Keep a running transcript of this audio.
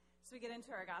As we get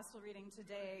into our gospel reading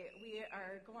today, we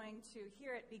are going to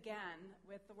hear it begin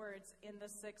with the words, "in the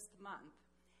 6th month."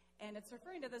 And it's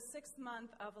referring to the 6th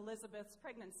month of Elizabeth's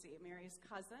pregnancy, Mary's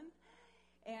cousin.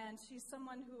 And she's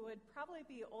someone who would probably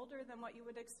be older than what you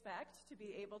would expect to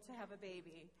be able to have a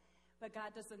baby. But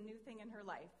God does a new thing in her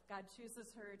life. God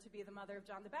chooses her to be the mother of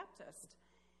John the Baptist.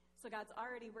 So God's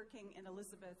already working in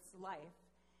Elizabeth's life.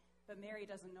 But Mary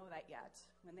doesn't know that yet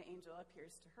when the angel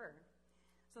appears to her.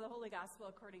 So the Holy Gospel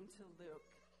according to Luke,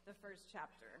 the 1st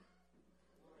chapter.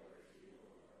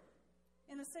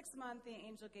 In the 6th month, the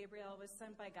angel Gabriel was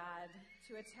sent by God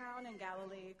to a town in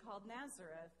Galilee called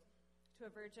Nazareth, to a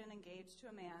virgin engaged to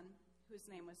a man whose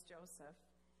name was Joseph,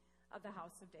 of the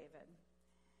house of David.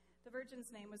 The virgin's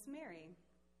name was Mary.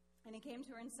 And he came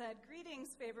to her and said,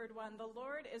 "Greetings, favored one, the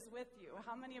Lord is with you."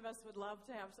 How many of us would love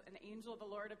to have an angel of the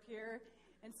Lord appear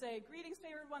and say, "Greetings,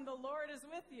 favored one, the Lord is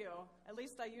with you"? At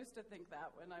least I used to think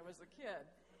that when I was a kid.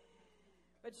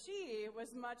 But she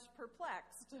was much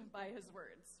perplexed by his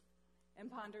words and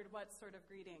pondered what sort of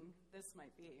greeting this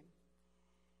might be.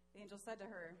 The angel said to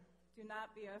her, "Do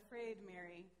not be afraid,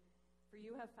 Mary, for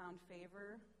you have found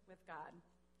favor with God.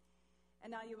 And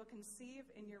now you will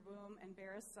conceive in your womb and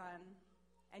bear a son,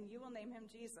 and you will name him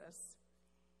Jesus.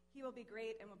 He will be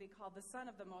great and will be called the Son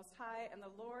of the Most High, and the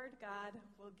Lord God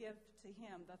will give to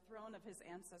him the throne of his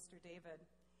ancestor David.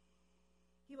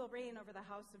 He will reign over the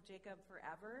house of Jacob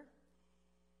forever,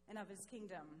 and of his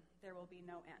kingdom there will be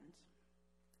no end."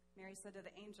 Mary said to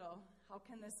the angel, "How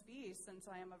can this be, since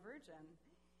I am a virgin?"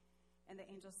 And the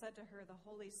angel said to her, "The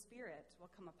Holy Spirit will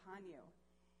come upon you,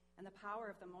 and the power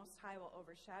of the Most High will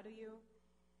overshadow you.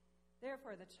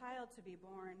 Therefore, the child to be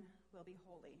born will be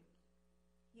holy.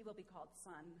 He will be called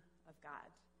Son of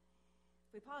God."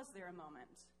 If we pause there a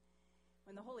moment,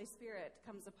 when the Holy Spirit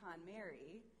comes upon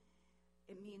Mary,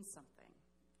 it means something.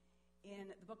 In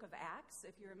the book of Acts,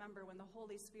 if you remember, when the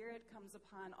Holy Spirit comes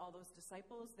upon all those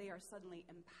disciples, they are suddenly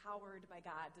empowered by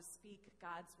God to speak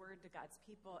God's word to God's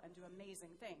people and do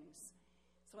amazing things.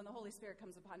 So when the Holy Spirit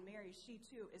comes upon Mary, she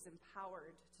too is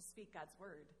empowered to speak God's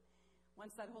word.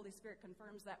 Once that Holy Spirit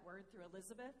confirms that word through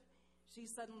Elizabeth, she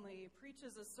suddenly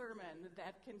preaches a sermon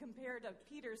that can compare to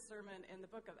Peter's sermon in the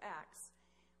book of Acts,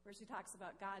 where she talks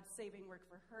about God's saving work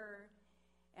for her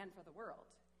and for the world.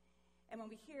 And when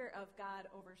we hear of God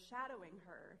overshadowing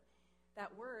her,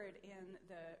 that word in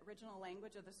the original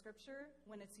language of the scripture,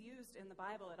 when it's used in the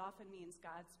Bible, it often means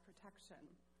God's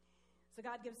protection. So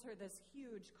God gives her this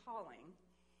huge calling,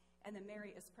 and then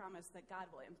Mary is promised that God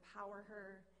will empower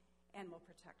her and will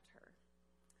protect her.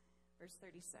 Verse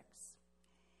 36.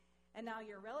 "And now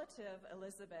your relative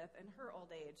Elizabeth, in her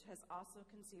old age, has also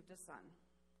conceived a son.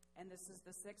 And this is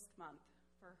the 6th month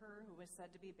for her who was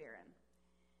said to be barren.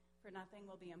 For nothing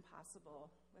will be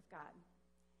impossible with God."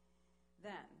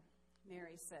 Then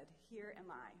Mary said, "Here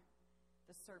am I,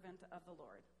 the servant of the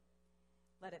Lord.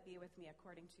 Let it be with me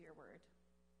according to your word."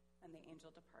 And the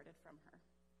angel departed from her.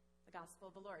 The gospel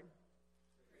of the Lord.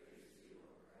 Praise to you,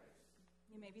 O Christ.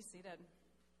 You may be seated.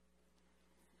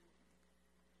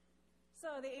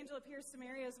 So the angel appears to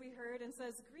Mary, as we heard, and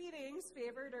says, "Greetings,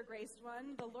 favored or graced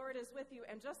one, the Lord is with you."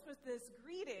 And just with this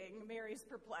greeting, Mary's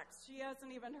perplexed. She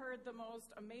hasn't even heard the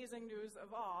most amazing news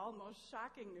of all, most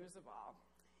shocking news of all.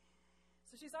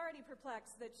 So she's already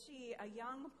perplexed that she, a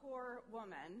young, poor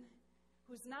woman,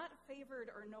 who's not favored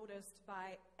or noticed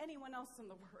by anyone else in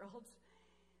the world,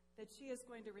 that she is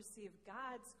going to receive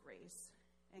God's grace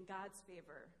and God's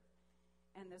favor,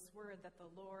 and this word that the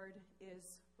Lord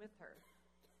is with her.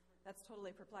 That's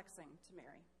totally perplexing to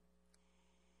Mary.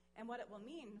 And what it will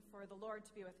mean for the Lord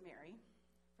to be with Mary,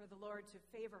 for the Lord to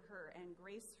favor her and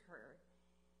grace her,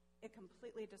 it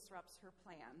completely disrupts her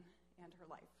plan and her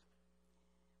life.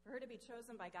 For her to be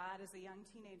chosen by God as a young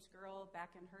teenage girl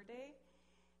back in her day,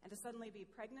 and to suddenly be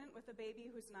pregnant with a baby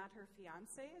who's not her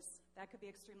fiance's, that could be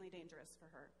extremely dangerous for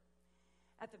her.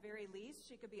 At the very least,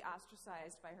 she could be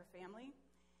ostracized by her family.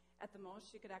 At the most,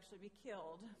 she could actually be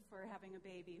killed for having a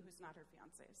baby who's not her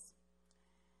fiance's.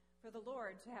 For the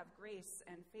Lord to have grace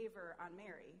and favor on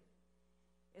Mary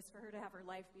is for her to have her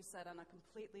life be set on a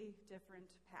completely different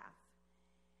path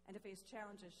and to face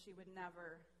challenges she would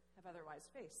never have otherwise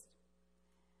faced.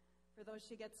 For though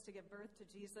she gets to give birth to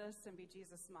Jesus and be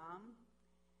Jesus' mom,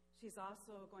 she's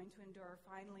also going to endure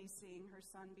finally seeing her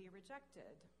son be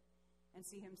rejected and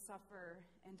see him suffer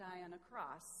and die on a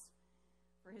cross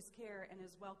for his care and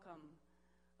his welcome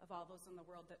of all those in the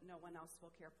world that no one else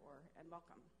will care for and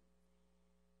welcome.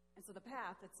 And so the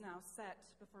path that's now set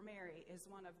before Mary is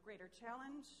one of greater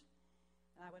challenge,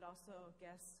 and I would also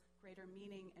guess greater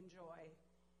meaning and joy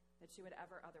that she would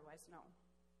ever otherwise know.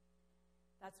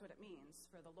 That's what it means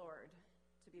for the Lord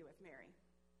to be with Mary.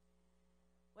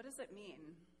 What does it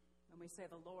mean when we say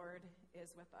the Lord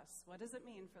is with us? What does it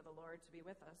mean for the Lord to be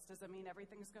with us? Does it mean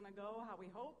everything's going to go how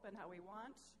we hope and how we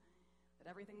want? That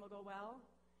everything will go well?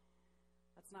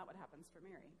 That's not what happens for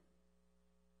Mary.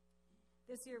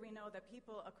 This year we know that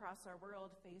people across our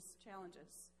world face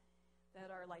challenges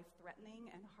that are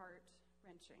life-threatening and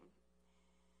heart-wrenching.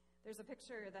 There's a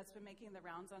picture that's been making the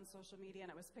rounds on social media,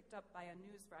 and it was picked up by a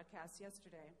news broadcast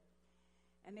yesterday.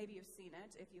 And maybe you've seen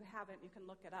it. If you haven't, you can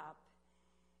look it up.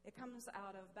 It comes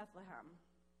out of Bethlehem.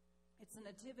 It's a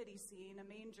nativity scene, a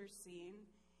manger scene,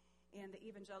 in the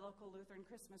Evangelical Lutheran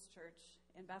Christmas Church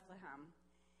in Bethlehem.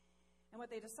 And what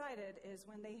they decided is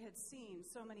when they had seen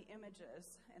so many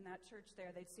images in that church there,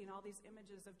 they'd seen all these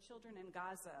images of children in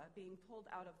Gaza being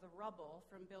pulled out of the rubble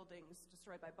from buildings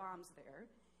destroyed by bombs there.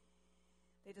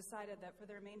 They decided that for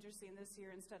their manger scene this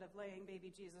year, instead of laying baby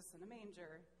Jesus in a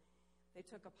manger, they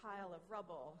took a pile of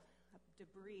rubble,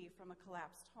 debris from a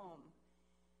collapsed home,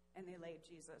 and they laid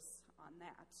Jesus on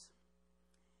that.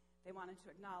 They wanted to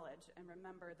acknowledge and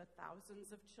remember the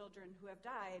thousands of children who have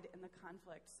died in the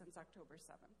conflict since October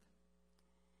 7th.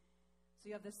 So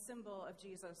you have this symbol of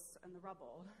Jesus and the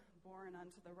rubble, born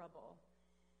unto the rubble,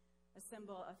 a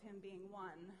symbol of him being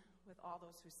one with all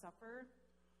those who suffer,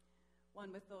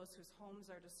 one with those whose homes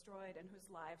are destroyed and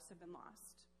whose lives have been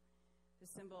lost, the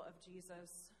symbol of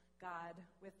Jesus, God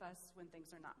with us when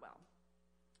things are not well.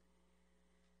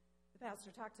 The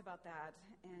pastor talked about that,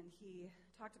 and he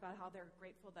talked about how they're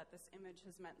grateful that this image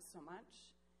has meant so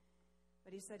much,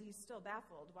 but he said he's still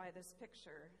baffled why this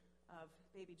picture of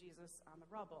baby Jesus on the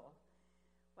rubble,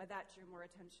 why that drew more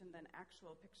attention than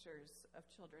actual pictures of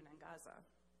children in Gaza.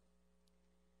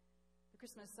 The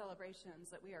Christmas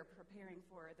celebrations that we are preparing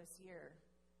for this year,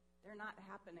 they're not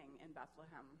happening in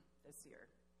Bethlehem this year.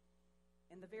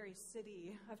 In the very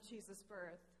city of Jesus'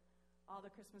 birth, all the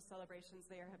Christmas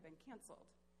celebrations there have been canceled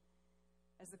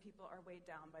as the people are weighed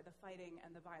down by the fighting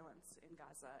and the violence in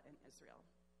Gaza and Israel.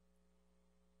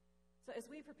 So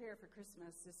as we prepare for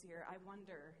Christmas this year, I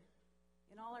wonder,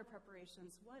 in all our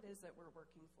preparations, what is it we're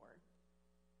working for?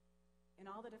 In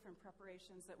all the different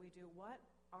preparations that we do, what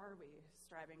are we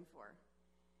striving for?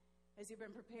 As you've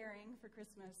been preparing for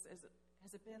Christmas, has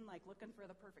it been like looking for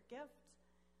the perfect gift,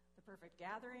 the perfect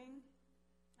gathering,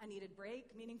 a needed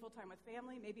break, meaningful time with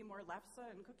family, maybe more lefse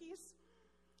and cookies?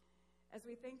 As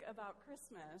we think about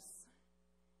Christmas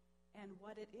and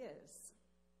what it is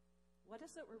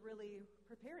it we're really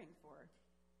preparing for?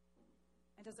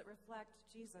 And does it reflect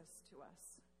Jesus to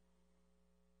us?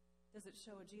 Does it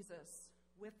show Jesus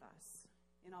with us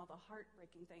in all the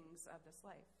heartbreaking things of this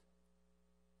life?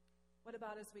 What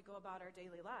about as we go about our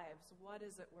daily lives? What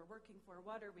is it we're working for?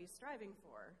 What are we striving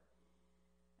for?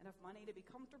 Enough money to be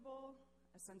comfortable?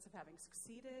 A sense of having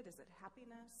succeeded? Is it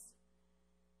happiness?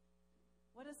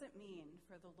 What does it mean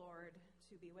for the Lord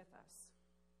to be with us?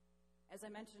 As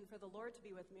I mentioned, for the Lord to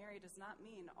be with Mary does not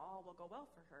mean all will go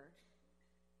well for her.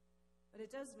 But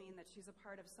it does mean that she's a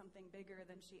part of something bigger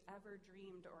than she ever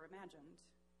dreamed or imagined.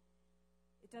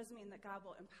 It does mean that God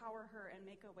will empower her and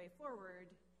make a way forward,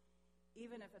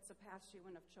 even if it's a path she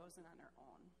wouldn't have chosen on her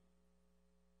own.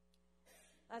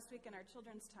 Last week in our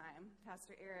children's time,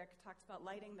 Pastor Eric talked about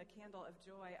lighting the candle of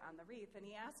joy on the wreath, and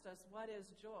he asked us, what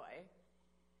is joy?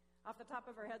 Off the top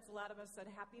of our heads, a lot of us said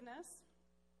happiness,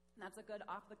 and that's a good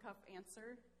off-the-cuff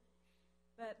answer.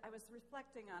 But I was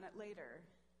reflecting on it later,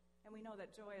 and we know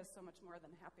that joy is so much more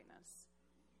than happiness.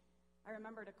 I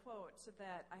remembered a quote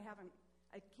that I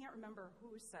can't remember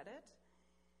who said it,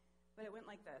 but it went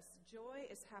like this: joy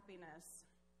is happiness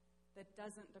that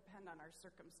doesn't depend on our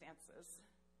circumstances.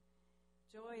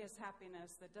 Joy is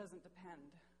happiness that doesn't depend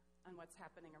on what's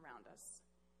happening around us.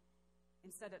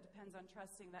 Instead, it depends on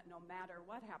trusting that no matter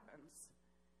what happens,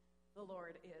 the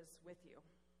Lord is with you.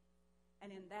 And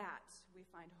in that, we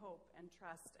find hope and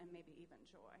trust and maybe even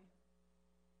joy.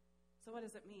 So what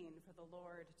does it mean for the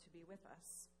Lord to be with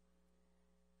us?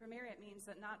 For Mary, it means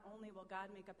that not only will God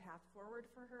make a path forward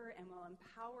for her and will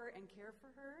empower and care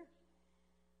for her,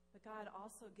 but God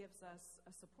also gives us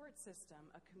a support system,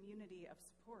 a community of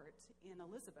support in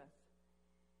Elizabeth.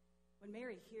 When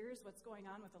Mary hears what's going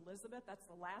on with Elizabeth, that's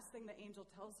the last thing the angel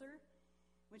tells her.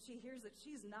 When she hears that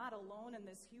she's not alone in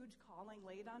this huge calling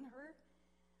laid on her,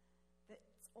 that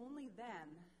it's only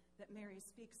then that Mary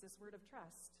speaks this word of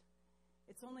trust.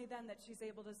 It's only then that she's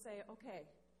able to say, okay,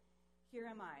 here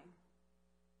am I,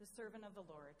 the servant of the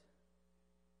Lord.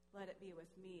 Let it be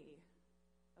with me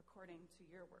according to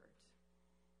your word.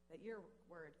 That your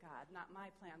word, God, not my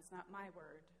plans, not my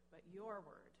word, but your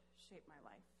word, shape my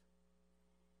life.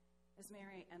 As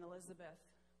Mary and Elizabeth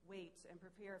wait and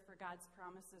prepare for God's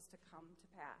promises to come to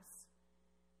pass,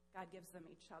 God gives them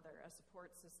each other, a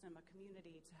support system, a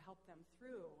community to help them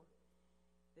through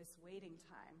this waiting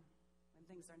time when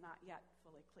things are not yet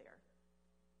fully clear.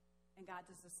 And God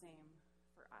does the same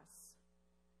for us.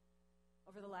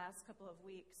 Over the last couple of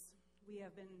weeks, we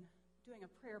have been doing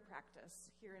a prayer practice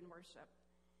here in worship.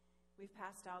 We've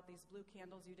passed out these blue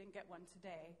candles. You didn't get one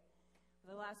today.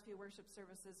 For the last few worship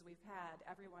services we've had,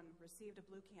 everyone received a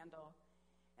blue candle,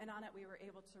 and on it we were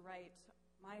able to write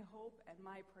my hope and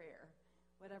my prayer,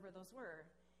 whatever those were.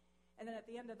 And then at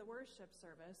the end of the worship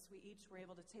service, we each were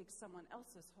able to take someone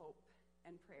else's hope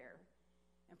and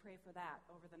pray for that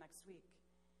over the next week.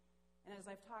 And as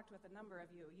I've talked with a number of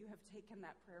you, you have taken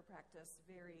that prayer practice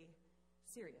very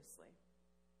seriously.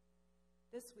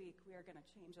 This week, we are going to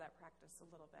change that practice a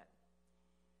little bit.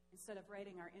 Instead of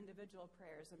writing our individual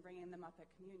prayers and bringing them up at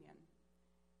communion,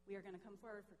 we are going to come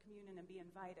forward for communion and be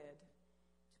invited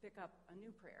to pick up a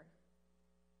new prayer,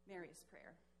 Mary's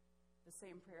prayer, the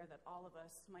same prayer that all of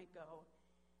us might go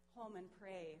home and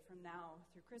pray from now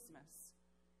through Christmas,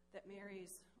 that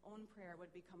Mary's own prayer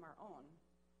would become our own.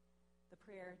 The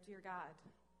prayer, "Dear God,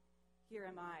 here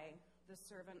am I, the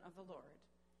servant of the Lord.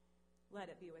 Let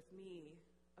it be with me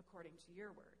according to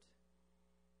your word."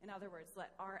 In other words,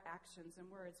 let our actions and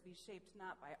words be shaped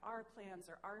not by our plans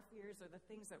or our fears or the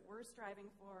things that we're striving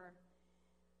for,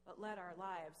 but let our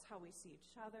lives, how we see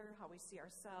each other, how we see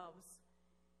ourselves,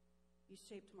 be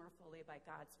shaped more fully by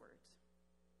God's word.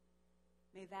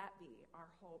 May that be our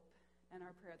hope and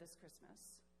our prayer this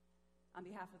Christmas, on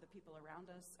behalf of the people around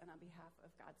us and on behalf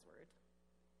of God's word.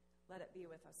 Let it be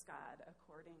with us, God,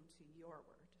 according to your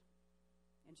word.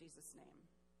 In Jesus' name,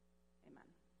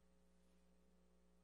 amen.